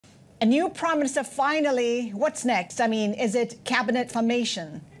A new prime minister finally. What's next? I mean, is it cabinet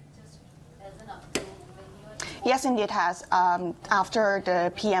formation? Yes, indeed, it has. After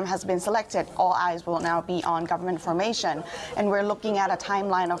the PM has been selected, all eyes will now be on government formation. And we're looking at a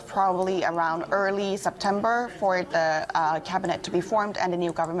timeline of probably around early September for the cabinet to be formed and the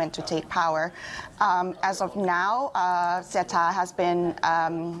new government to take power. As of now, Srettha has been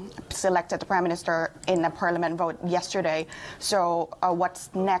selected the prime minister in a parliament vote yesterday. So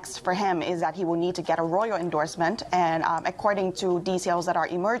what's next for him is that he will need to get a royal endorsement. And according to details that are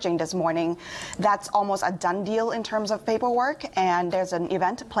emerging this morning, that's almost a done deal in terms of paperwork, and there's an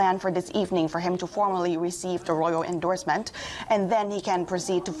event planned for this evening for him to formally receive the royal endorsement, and then he can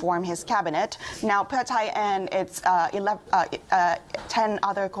proceed to form his cabinet. Now, Pheu Thai and its 10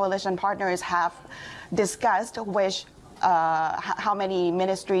 other coalition partners have discussed how many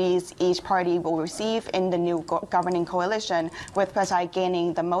ministries each party will receive in the new governing coalition, with Pheu Thai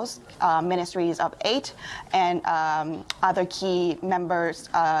gaining the most ministries of 8, and other key members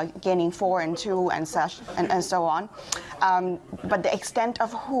gaining 4 and 2 and so on. But the extent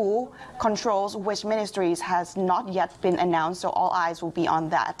of who controls which ministries has not yet been announced, so all eyes will be on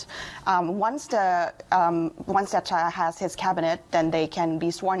that. Once Srettha has his cabinet, then they can be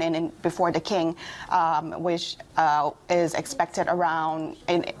sworn in before the king, which is expected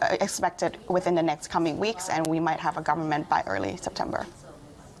within the next coming weeks, and we might have a government by early September.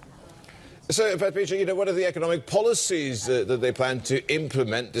 So, Patpicha, what are the economic policies that they plan to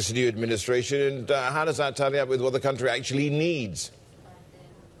implement this new administration, and how does that tally up with what the country actually needs?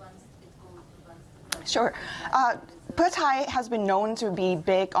 Sure. Pheu Thai has been known to be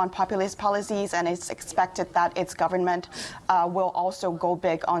big on populist policies, and it's expected that its government will also go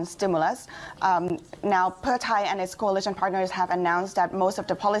big on stimulus. Now, Pheu Thai and its coalition partners have announced that most of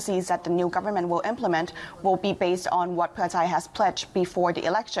the policies that the new government will implement will be based on what Pheu Thai has pledged before the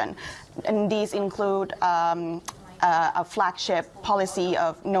election. And these include a flagship policy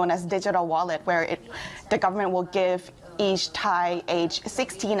known as digital wallet, where the government will give each Thai age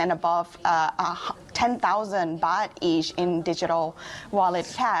 16 and above 10,000 baht each in digital wallet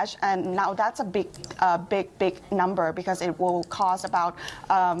cash. And now that's a big number, because it will cost about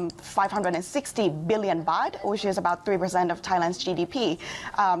 560 billion baht, which is about 3% of Thailand's GDP.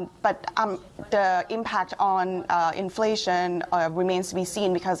 But the impact on inflation remains to be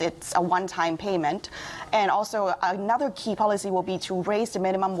seen, because it's a one-time payment. And also another key policy will be to raise the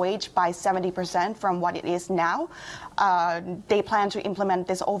minimum wage by 70% from what it is now. They plan to implement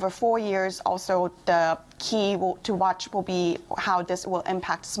this over 4 years. Also, the key to watch will be how this will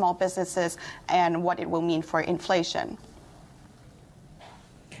impact small businesses and what it will mean for inflation.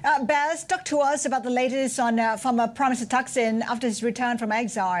 Baz, talk to us about the latest on former Prime Minister Thaksin after his return from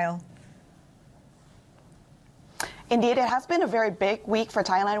exile. Indeed, it has been a very big week for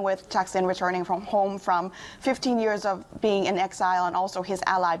Thailand, with Thaksin returning from home from 15 years of being in exile, and also his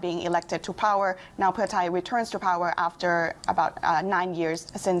ally being elected to power. Now Pheu Thai returns to power after about 9 years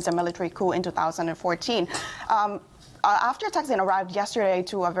since the military coup in 2014. After Thaksin arrived yesterday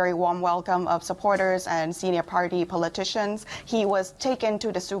to a very warm welcome of supporters and senior party politicians, he was taken to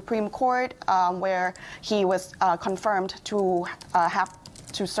the Supreme Court, where he was confirmed to have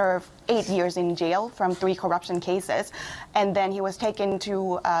to serve 8 years in jail from 3 corruption cases. And then he was taken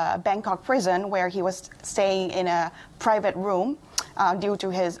to Bangkok prison, where he was staying in a private room due to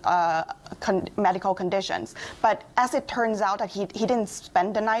his medical conditions. But as it turns out, that he didn't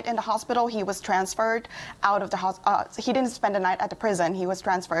spend the night in the hospital. He was transferred out of the he didn't spend the night at the prison. He was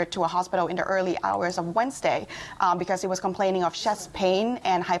transferred to a hospital in the early hours of Wednesday because he was complaining of chest pain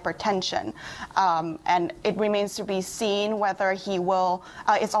and hypertension. And it remains to be seen whether he will,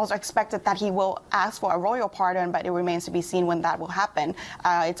 it's also expected that he will ask for a royal pardon, but it remains to be seen when that will happen.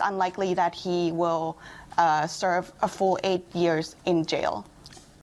 It's unlikely that he will serve a full 8 years in jail.